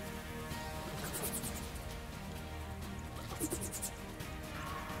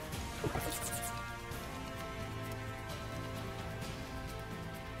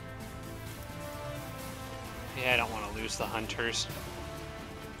 Yeah, I don't want to lose the hunters.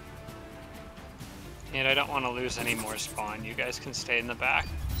 And I don't want to lose any more spawn. You guys can stay in the back.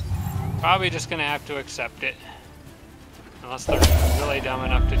 Probably just going to have to accept it. Unless they're really dumb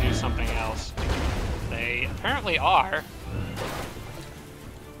enough to do something else. They apparently are.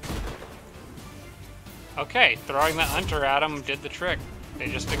 Okay, throwing that hunter at them did the trick. They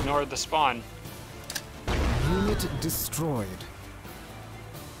just ignored the spawn. Unit destroyed.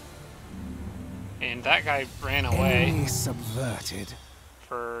 And that guy ran away. Enemy subverted.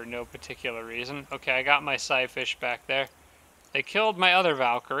 For no particular reason. Okay, I got my Psyfish back there. They killed my other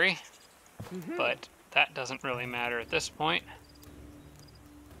Valkyrie, but that doesn't really matter at this point.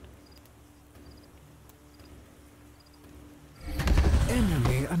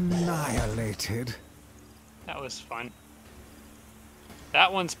 Enemy annihilated. That was fun.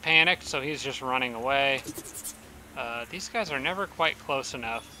 That one's panicked, so he's just running away. These guys are never quite close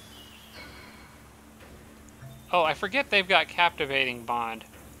enough. Oh, I forget they've got Captivating Bond,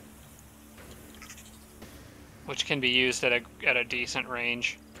 which can be used at a decent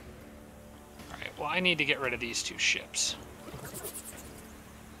range. Alright, well, I need to get rid of these two ships.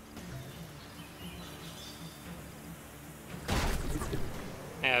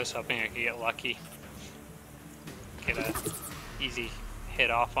 Yeah, I was hoping I could get lucky. Get a easy hit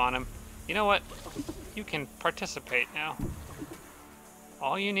off on him. You know what? You can participate now.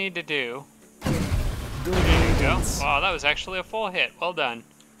 All you need to do... There you go. Wow, that was actually a full hit. Well done.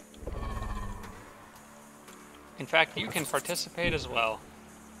 In fact, you can participate as well.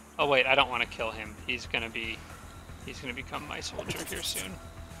 Oh wait, I don't want to kill him. He's gonna become my soldier here soon.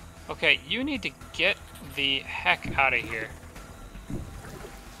 Okay, you need to get the heck out of here.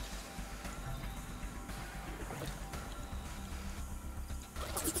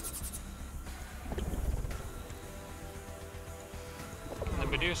 The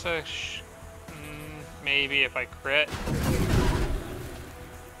Medusa, maybe if I crit.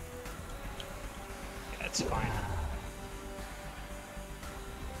 Yeah, it's fine.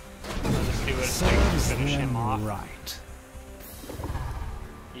 I'll just do what it takes to finish him off. Right.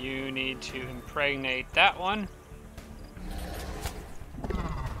 You need to impregnate that one.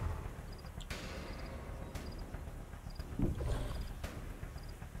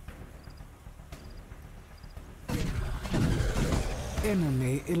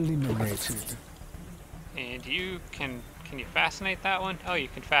 Enemy eliminated. And you can you fascinate that one? Oh, you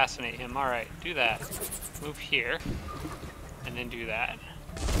can fascinate him. All right, do that. Move here, and then do that.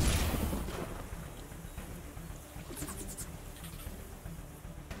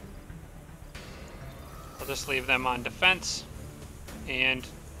 I'll just leave them on defense, and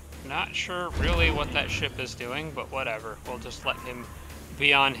not sure really what that ship is doing, but whatever. We'll just let him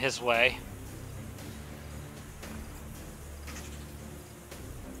be on his way.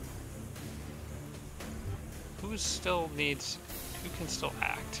 Who can still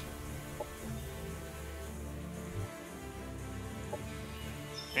act?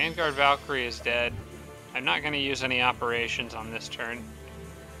 Vanguard Valkyrie is dead. I'm not going to use any operations on this turn.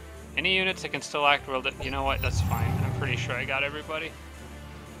 Any units that can still act, well, you know what, that's fine. I'm pretty sure I got everybody.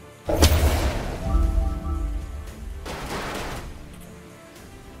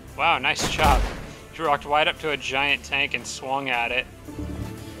 Wow, nice job. You walked wide up to a giant tank and swung at it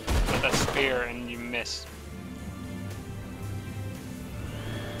with a spear, and you missed.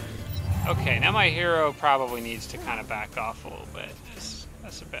 Okay, now my hero probably needs to kind of back off a little bit.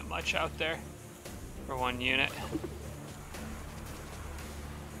 That's a bit much out there for one unit.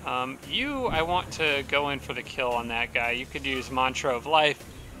 I want to go in for the kill on that guy. You could use Mantra of Life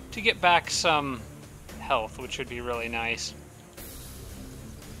to get back some health, which would be really nice.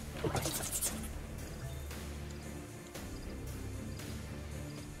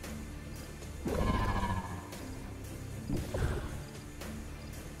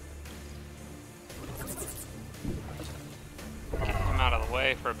 Get him out of the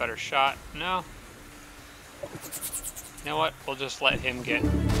way for a better shot. No. You know what? We'll just let him get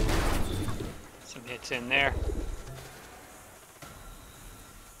some hits in there.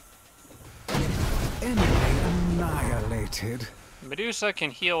 Enemy annihilated. Medusa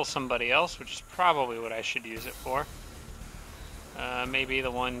can heal somebody else, which is probably what I should use it for. Maybe the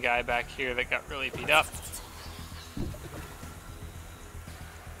one guy back here that got really beat up.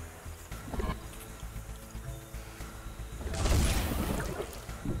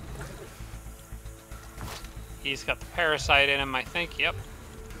 He's got the parasite in him, I think. Yep.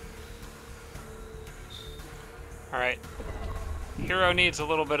 Alright. Hero needs a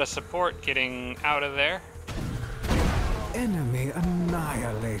little bit of support getting out of there. Enemy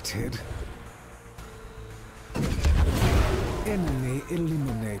annihilated. Enemy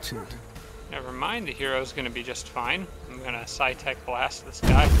eliminated. Never mind, the hero's gonna be just fine. I'm gonna Psytech blast this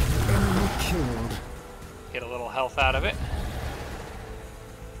guy. Enemy killed. Get a little health out of it.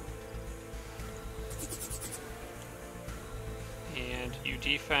 And you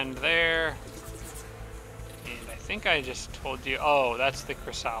defend there. And I think I just told you... Oh, that's the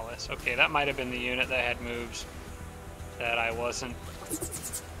Chrysalis. Okay, that might have been the unit that had moves that I wasn't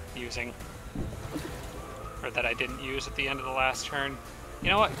using. Or that I didn't use at the end of the last turn. You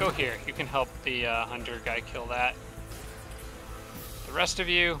know what? Go here. You can help the hunter guy kill that. The rest of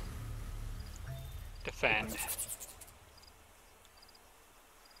you, defend.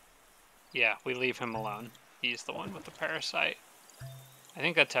 Yeah, we leave him alone. He's the one with the parasite. I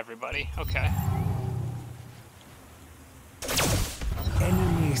think that's everybody. Okay.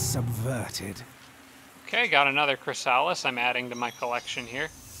 Enemy subverted. Okay, got another chrysalis I'm adding to my collection here.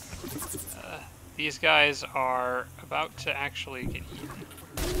 These guys are about to actually get eaten.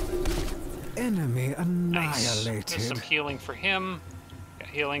 Enemy Nice. There's annihilated. some healing for him. Got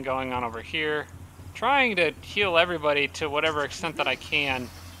healing going on over here. Trying to heal everybody to whatever extent that I can,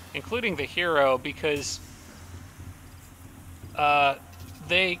 including the hero, because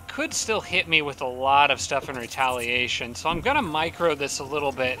they could still hit me with a lot of stuff in retaliation. So I'm gonna micro this a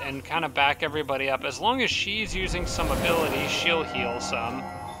little bit and kind of back everybody up. As long as she's using some ability, she'll heal some.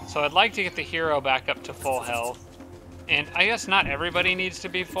 So I'd like to get the hero back up to full health. And I guess not everybody needs to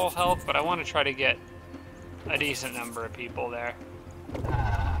be full health, but I want to try to get a decent number of people there.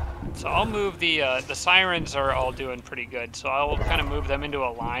 So I'll move the sirens are all doing pretty good, so I'll kind of move them into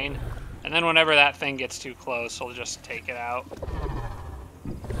a line. And then whenever that thing gets too close, I'll just take it out.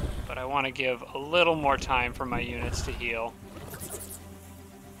 But I want to give a little more time for my units to heal.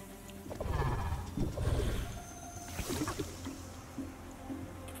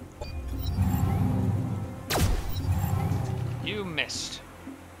 You missed.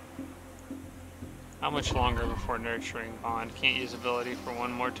 How much longer before Nurturing Bond? Can't use ability for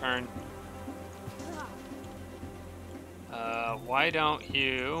one more turn. Why don't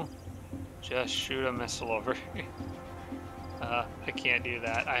you just shoot a missile over here? I can't do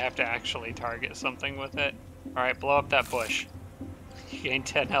that. I have to actually target something with it. Alright, blow up that bush. You gain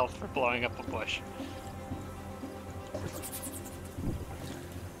 10 health for blowing up a bush.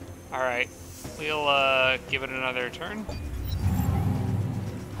 Alright, we'll give it another turn.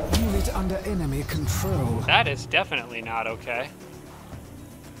 Unit under enemy control. That is definitely not okay.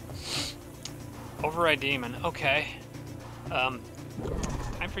 Override demon. Okay. Time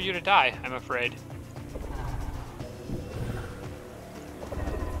for you to die, I'm afraid.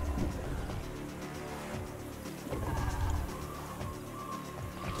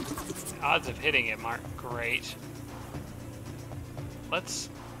 The odds of hitting him aren't great. Let's...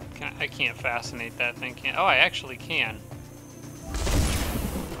 I can't fascinate that thing, can I? Oh, I actually can.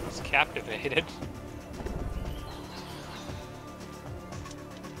 It's captivated.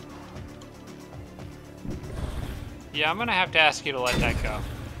 Yeah, I'm gonna have to ask you to let that go.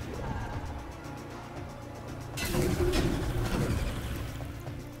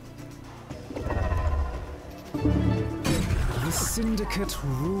 The Syndicate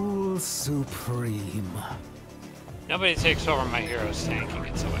rules supreme. Nobody takes over my hero's tank and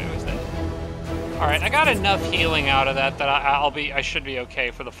gets away with it. Alright, I got enough healing out of that that I should be okay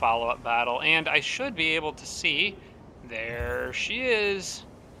for the follow-up battle, and I should be able to see, there she is,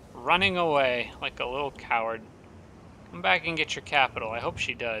 running away like a little coward. Come back and get your capital. I hope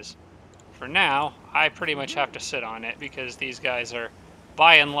she does. For now, I pretty much have to sit on it because these guys are,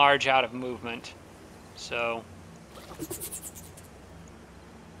 by and large, out of movement. So,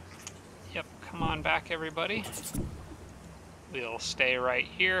 yep, come on back, everybody. We'll stay right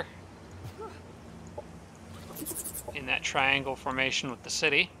here in that triangle formation with the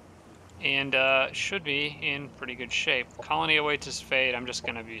city, and should be in pretty good shape. Colony awaits its fate. I'm just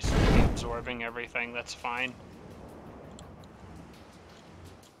going to be absorbing everything. That's fine.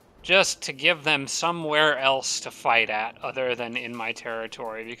 Just to give them somewhere else to fight at other than in my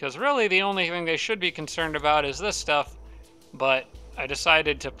territory, because really the only thing they should be concerned about is this stuff. But I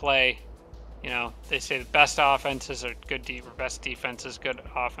decided to play, you know, they say the best offenses are good or best defense is good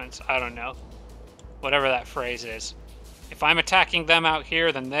offense. I don't know. Whatever that phrase is. If I'm attacking them out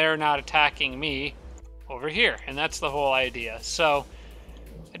here, then they're not attacking me over here. And that's the whole idea. So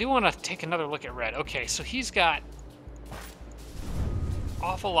I do want to take another look at Red. Okay, so he's got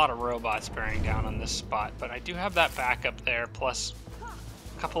awful lot of robots bearing down on this spot, but I do have that backup there, plus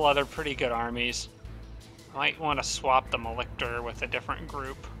a couple other pretty good armies. Might want to swap the Malictor with a different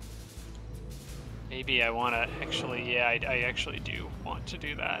group. Maybe I want to actually, yeah, I actually do want to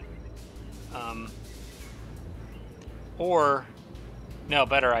do that. Or, no,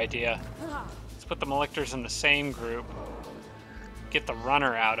 better idea. Let's put the Malictors in the same group. Get the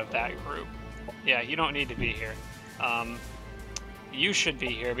runner out of that group. Yeah, you don't need to be here. You should be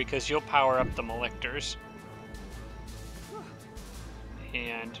here because you'll power up the Malictors.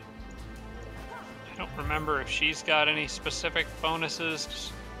 And I don't remember if she's got any specific bonuses.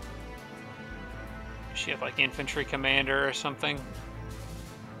 Does she have like infantry commander or something?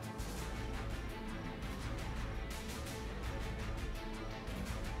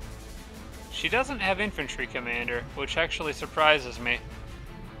 She doesn't have infantry commander, which actually surprises me.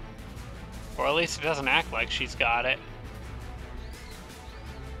 Or at least it doesn't act like she's got it.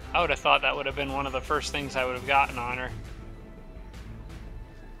 I would have thought that would have been one of the first things I would have gotten on her.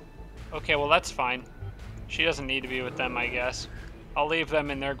 Okay, well that's fine. She doesn't need to be with them, I guess. I'll leave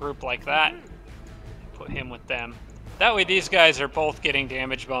them in their group like that. put him with them. That way these guys are both getting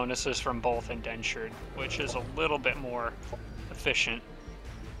damage bonuses from both indentured, which is a little bit more efficient.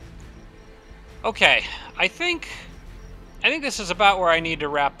 Okay, I think this is about where I need to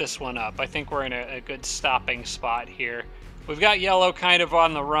wrap this one up. I think we're in a good stopping spot here. We've got yellow kind of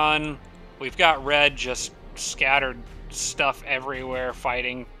on the run. We've got red just scattered stuff everywhere,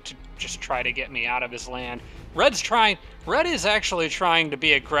 fighting to just try to get me out of his land. Red is actually trying to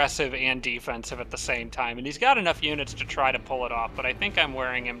be aggressive and defensive at the same time, and he's got enough units to try to pull it off, but I think I'm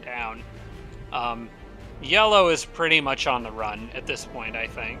wearing him down. Yellow is pretty much on the run at this point, I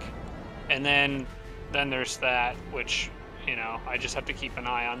think. And then there's that, which, you know, I just have to keep an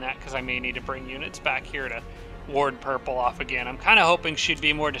eye on that because I may need to bring units back here to ward purple off again. I'm kind of hoping she'd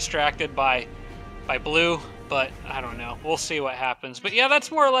be more distracted by blue, but I don't know. We'll see what happens. But yeah, that's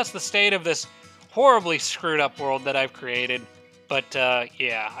more or less the state of this horribly screwed up world that I've created. But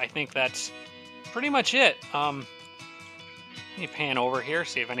yeah, I think that's pretty much it. Let me pan over here,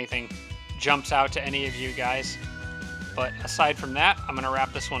 see if anything jumps out to any of you guys. But aside from that, I'm going to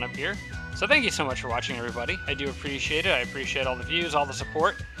wrap this one up here. So thank you so much for watching, everybody. I do appreciate it. I appreciate all the views, all the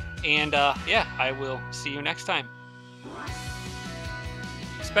support. And yeah, I will see you next time.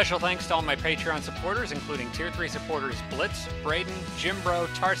 Special thanks to all my Patreon supporters, including Tier 3 supporters Blitz, Braden, Jimbro,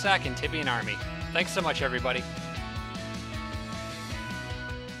 Tarsak, and Tibian Army. Thanks so much, everybody.